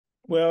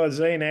Well,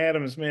 Zane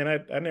Adams, man,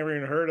 I never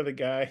even heard of the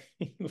guy.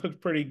 He looked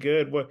pretty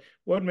good.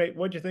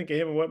 What'd you think of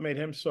him and what made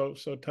him so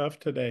tough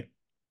today?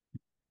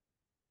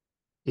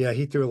 Yeah,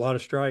 he threw a lot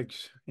of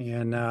strikes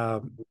and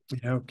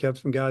kept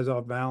some guys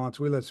off balance.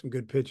 We let some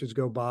good pitches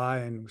go by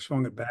and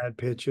swung at bad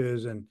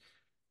pitches and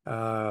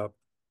uh,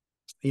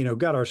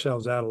 got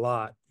ourselves out a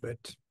lot.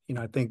 But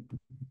I think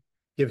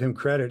give him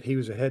credit, he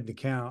was ahead in the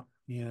count,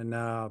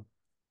 and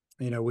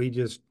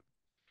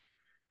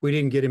we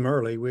didn't get him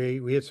early.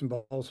 We hit some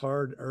balls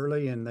hard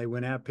early, and they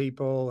went at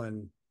people,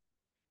 and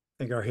I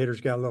think our hitters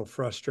got a little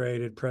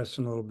frustrated,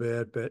 pressing a little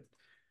bit. But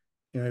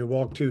he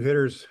walked two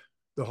hitters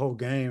the whole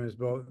game. Is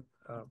both.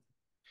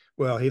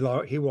 Well,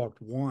 he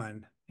walked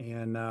one,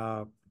 and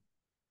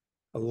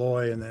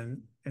Aloy, and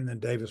then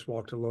Davis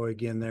walked Aloy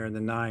again there in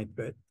the ninth.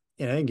 But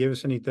they didn't give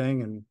us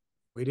anything, and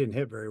we didn't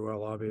hit very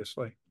well,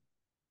 obviously.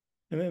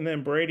 And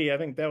then Brady, I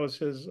think that was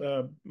his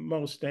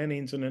most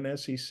innings in an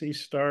SEC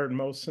start,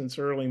 most since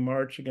early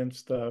March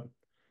against I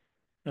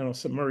don't know,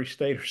 some Murray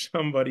State or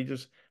somebody.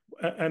 Just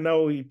I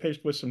know he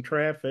pitched with some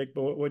traffic,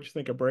 but what'd you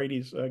think of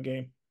Brady's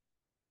game?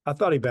 I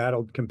thought he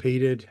battled,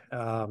 competed.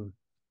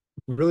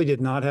 Really did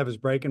not have his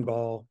breaking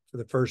ball for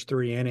the first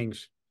three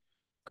innings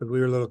because we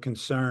were a little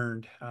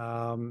concerned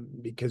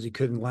because he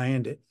couldn't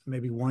land it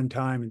maybe one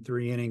time in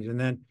three innings, and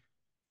then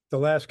the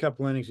last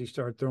couple innings, he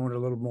started throwing it a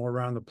little more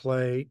around the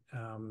plate,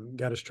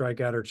 got a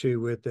strikeout or two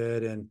with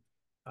it, and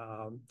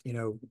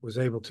was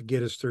able to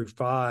get us through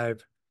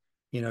five,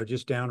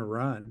 just down a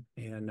run.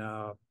 And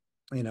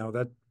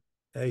that,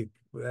 hey,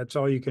 that's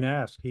all you can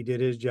ask. He did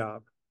his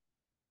job.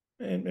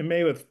 And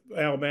maybe with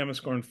Alabama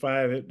scoring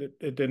five, it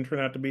didn't turn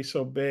out to be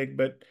so big.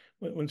 But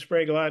when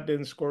Sprague-Lott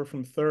didn't score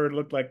from third, it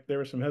looked like there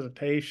was some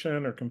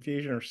hesitation or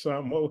confusion or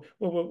something.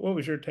 What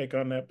was your take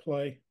on that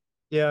play?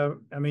 Yeah,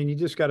 I mean, you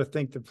just got to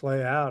think the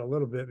play out a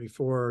little bit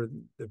before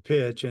the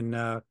pitch, and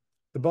the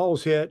ball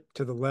was hit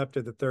to the left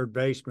of the third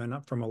baseman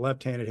from a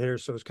left-handed hitter,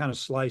 so it's kind of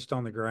sliced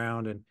on the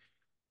ground, and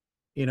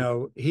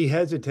he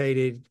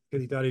hesitated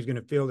because he thought he was going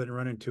to field it and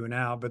run into an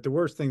out. But the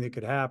worst thing that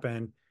could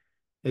happen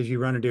is you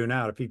run into an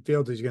out. If he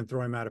fields, he's going to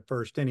throw him out at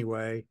first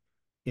anyway.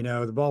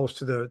 The ball's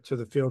to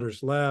the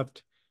fielder's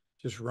left.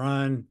 Just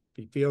run.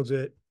 If he fields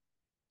it,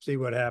 see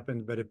what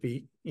happens. But if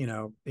he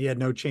had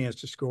no chance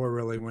to score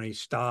really when he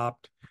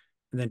stopped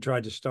and then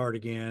tried to start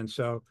again.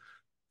 So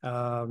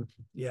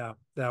yeah,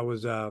 that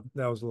was a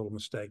little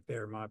mistake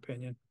there, in my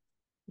opinion.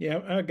 Yeah,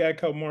 I got a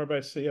couple more, but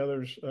I see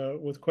others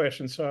with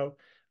questions. So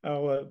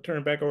I'll turn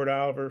it back over to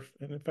Oliver,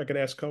 and if I could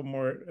ask a couple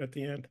more at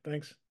the end.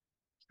 Thanks.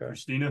 Okay.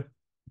 Christina?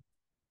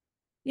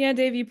 Yeah,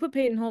 Dave, you put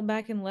Peyton Holt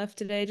back in left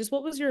today. Just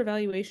what was your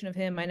evaluation of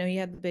him? I know he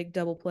had the big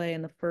double play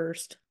in the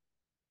first.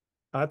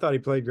 I thought he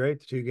played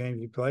great the two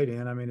games he played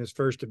in. I mean, his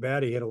first at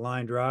bat, he hit a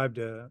line drive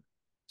to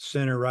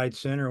center, right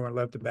center, went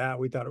left to bat.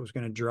 We thought it was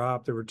going to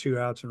drop. There were two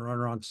outs and a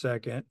runner on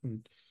second.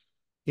 And,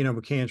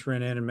 McCants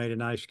ran in and made a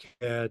nice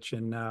catch.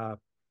 And,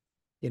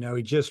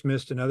 he just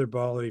missed another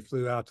ball that he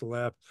flew out to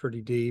left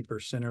pretty deep or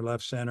center,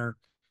 left center.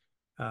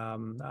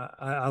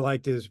 I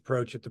liked his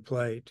approach at the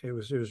plate. It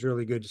was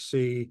really good to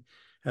see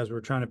as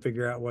we're trying to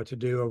figure out what to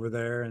do over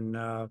there. And,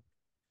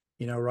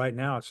 right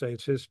now I'd say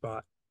it's his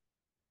spot.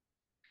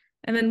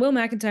 And then Will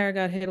McIntyre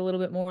got hit a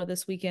little bit more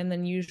this weekend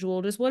than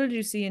usual. Just what did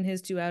you see in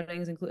his two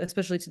outings,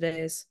 especially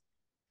today's?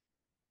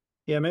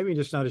 Yeah, maybe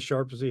just not as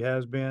sharp as he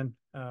has been.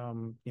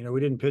 We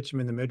didn't pitch him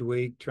in the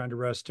midweek, trying to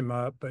rest him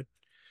up, but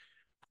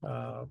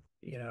uh,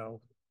 you know,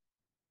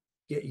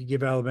 you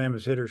give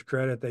Alabama's hitters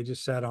credit; they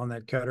just sat on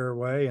that cutter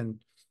away, and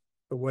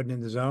if it wasn't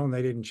in the zone,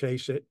 they didn't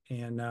chase it,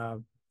 and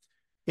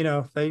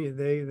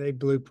they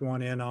blooped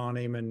one in on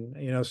him,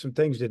 and some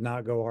things did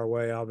not go our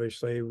way.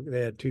 Obviously, they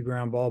had two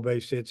ground ball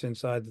base hits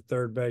inside the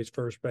third base,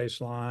 first base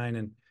line,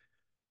 and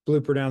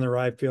blooper down the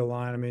right field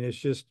line. I mean, it's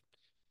just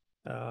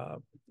uh,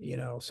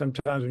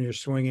 sometimes when you're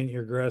swinging,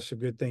 you're aggressive,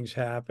 good things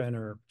happen,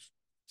 or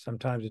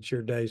sometimes it's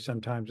your day,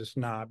 sometimes it's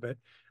not. But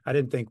I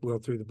didn't think Will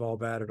threw the ball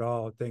bad at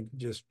all. I think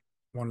just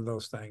one of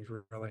those things,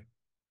 really.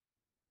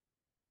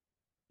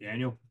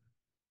 Daniel?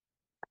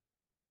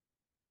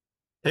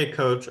 Hey,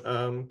 Coach.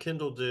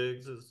 Kendall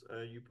Diggs is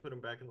you put him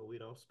back in the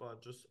leadoff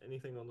spot. Just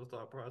anything on the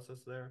thought process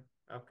there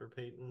after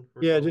Peyton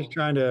for Yeah, so just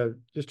long?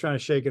 trying to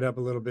shake it up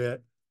a little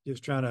bit.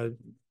 Just trying to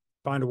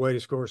find a way to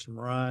score some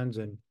runs.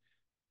 And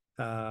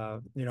I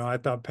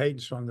thought Peyton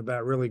swung the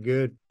bat really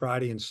good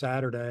Friday and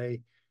Saturday.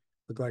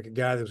 Looked like a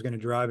guy that was going to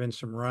drive in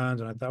some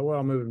runs. And I thought, well,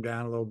 I'll move him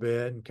down a little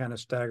bit and kind of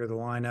stagger the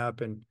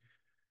lineup and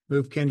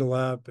move Kendall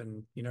up.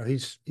 And he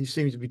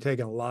seems to be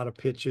taking a lot of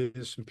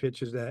pitches, some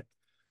pitches that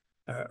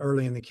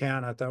early in the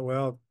count. I thought,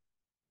 well,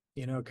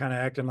 kind of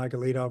acting like a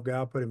leadoff guy,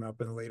 I'll put him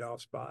up in the leadoff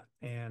spot.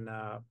 And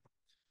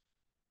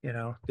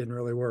didn't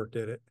really work,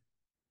 did it?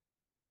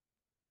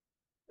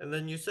 And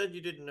then you said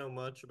you didn't know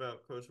much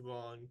about Coach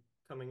Vaughn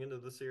coming into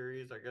the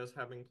series. I guess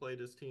having played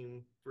his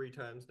team three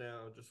times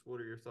now, just what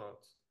are your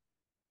thoughts?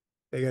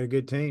 They got a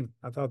good team.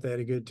 I thought they had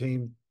a good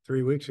team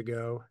 3 weeks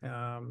ago.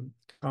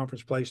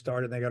 Conference play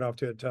started, and they got off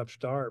to a tough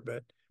start,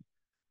 but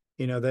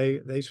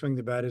they swing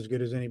the bat as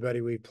good as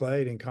anybody we've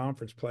played in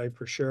conference play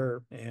for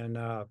sure. And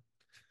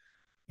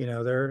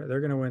they're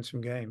going to win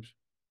some games.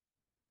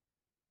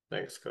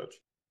 Thanks, Coach.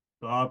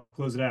 So I'll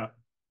close it out.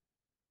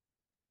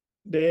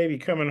 Dave, you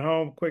coming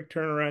home, quick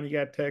turnaround. You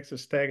got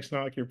Texas Tech. It's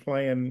not like you're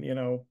playing,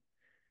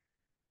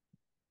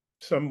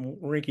 some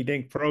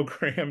rinky-dink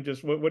program.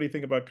 Just what do you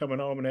think about coming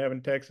home and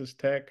having Texas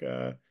Tech,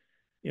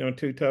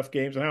 two tough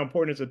games? And how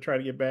important is it to try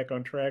to get back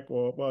on track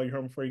while you're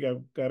home before you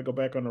got to go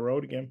back on the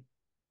road again?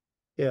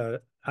 Yeah,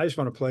 I just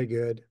want to play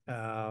good.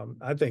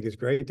 I think it's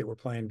great that we're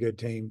playing good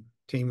team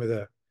with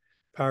a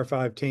Power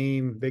Five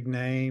team, big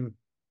name,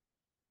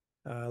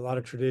 a lot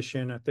of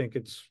tradition. I think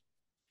it's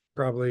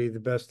probably the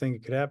best thing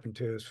that could happen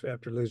to us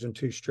after losing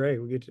two straight.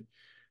 We get to,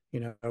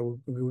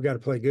 we got to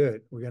play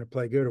good. We got to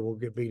play good or we'll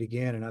get beat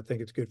again. And I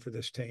think it's good for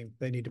this team.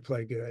 They need to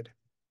play good.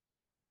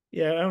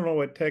 Yeah, I don't know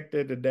what Tech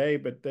did today,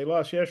 but they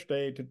lost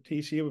yesterday to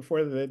TCU.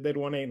 Before they'd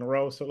won 8 in a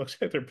row, so it looks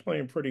like they're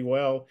playing pretty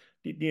well.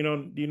 Do you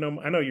know? Do you know?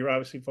 I know you're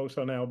obviously focused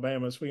on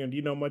Alabama. So, do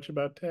you know much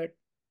about Tech?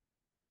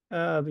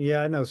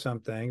 Yeah, I know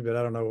some things, but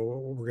I don't know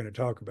what we're going to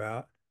talk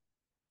about.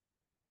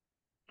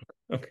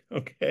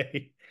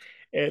 Okay.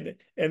 And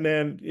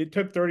then it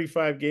took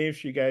 35 games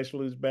for you guys to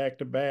lose back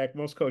to back.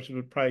 Most coaches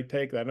would probably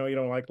take that. I know you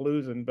don't like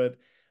losing, but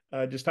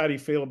just how do you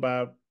feel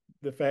about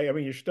the fact? I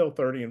mean, you're still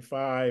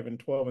 30-5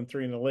 and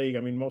 12-3 in the league. I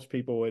mean, most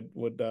people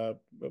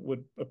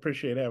would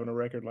appreciate having a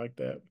record like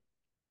that.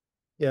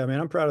 Yeah, I mean,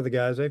 I'm proud of the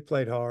guys. They've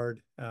played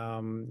hard. You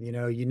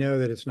know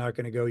that it's not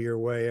going to go your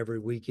way every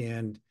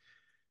weekend.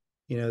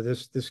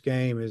 This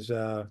game is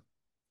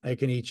they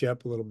can eat you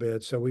up a little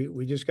bit. So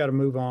we just got to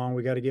move on.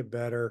 We got to get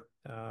better.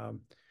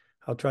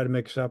 I'll try to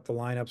mix up the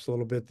lineups a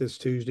little bit this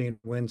Tuesday and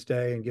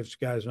Wednesday and give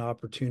guys an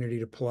opportunity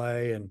to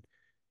play. And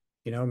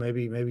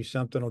maybe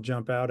something will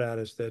jump out at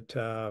us that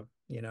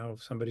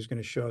somebody's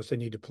going to show us they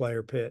need to play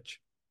or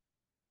pitch.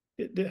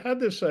 How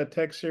this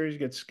Tech series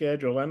get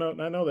scheduled? I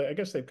know that I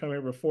guess they've come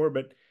here before,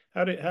 but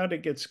how did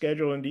it get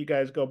scheduled? And do you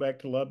guys go back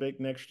to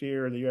Lubbock next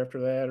year or the year after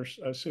that? Or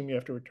I assume you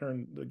have to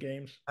return the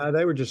games.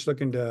 They were just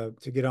looking to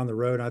get on the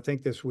road. I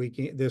think this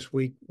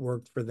week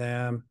worked for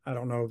them. I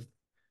don't know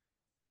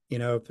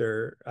if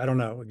they're, I don't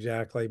know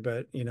exactly,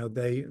 but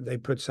they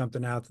put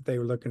something out that they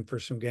were looking for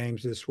some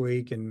games this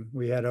week, and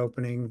we had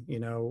opening,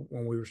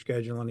 when we were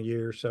scheduling a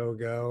year or so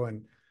ago,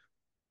 and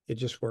it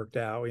just worked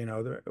out.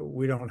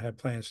 We don't have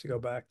plans to go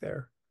back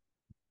there.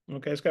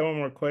 Okay, I just got one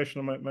more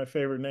question on my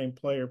favorite named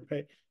player,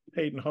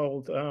 Peyton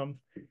Holt.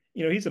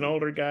 He's an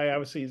older guy.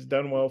 Obviously, he's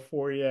done well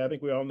for you. I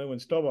think we all knew when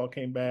Stovall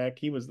came back,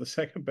 he was the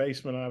second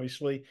baseman,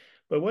 obviously.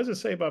 But what does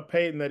it say about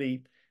Peyton that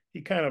he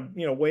kind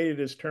of waited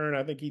his turn?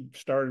 I think he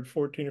started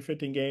 14 or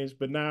 15 games,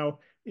 but now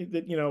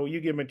that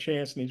you give him a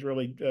chance and he's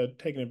really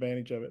taking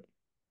advantage of it.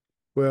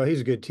 Well,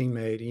 he's a good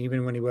teammate.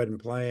 Even when he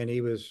wasn't playing,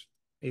 he was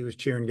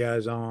cheering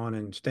guys on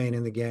and staying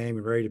in the game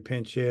and ready to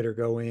pinch hit or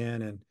go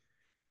in. And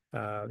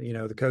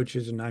the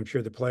coaches and I'm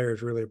sure the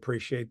players really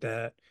appreciate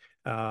that.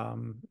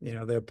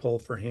 They'll pull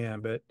for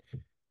him, but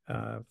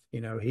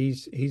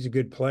he's a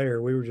good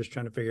player. We were just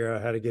trying to figure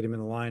out how to get him in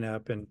the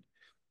lineup, and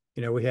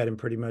we had him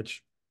pretty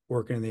much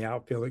working in the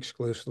outfield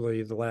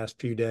exclusively the last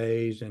few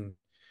days, and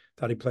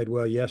thought he played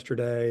well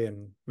yesterday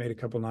and made a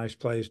couple nice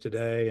plays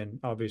today. And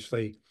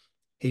obviously,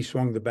 he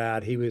swung the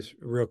bat. He was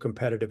real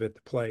competitive at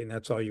the plate, and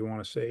that's all you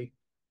want to see.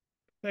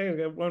 I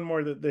got one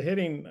more. The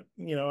hitting,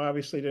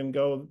 obviously didn't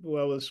go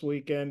well this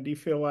weekend. Do you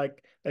feel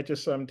like that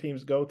just some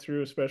teams go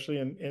through, especially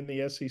in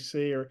the SEC,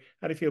 or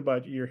how do you feel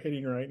about your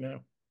hitting right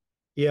now?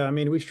 Yeah, I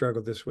mean, we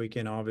struggled this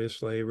weekend,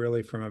 obviously,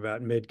 really from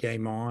about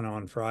mid-game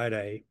on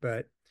Friday,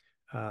 but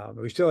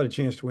we still had a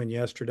chance to win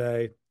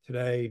yesterday.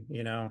 Today,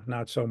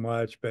 not so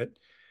much, but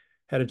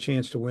had a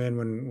chance to win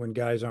when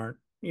guys aren't,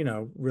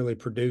 really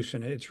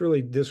producing. It's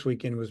really this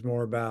weekend was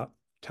more about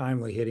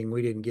timely hitting.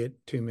 We didn't get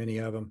too many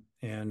of them,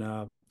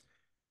 and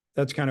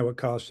that's kind of what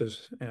cost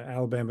us.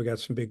 Alabama got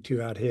some big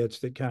 2-out hits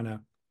that kind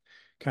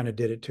of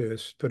did it to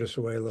us, put us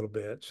away a little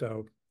bit.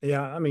 So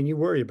yeah, I mean, you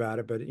worry about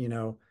it, but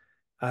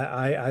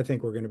I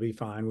think we're going to be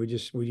fine. We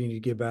need to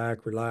get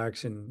back,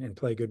 relax, and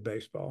play good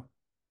baseball.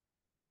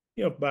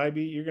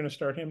 Bybee, you're going to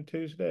start him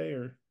Tuesday,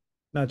 or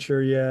Not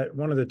sure yet.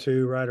 One of the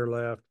two, right or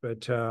left,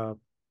 but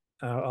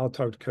I'll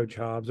talk to Coach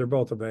Hobbs. They're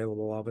both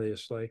available,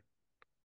 obviously.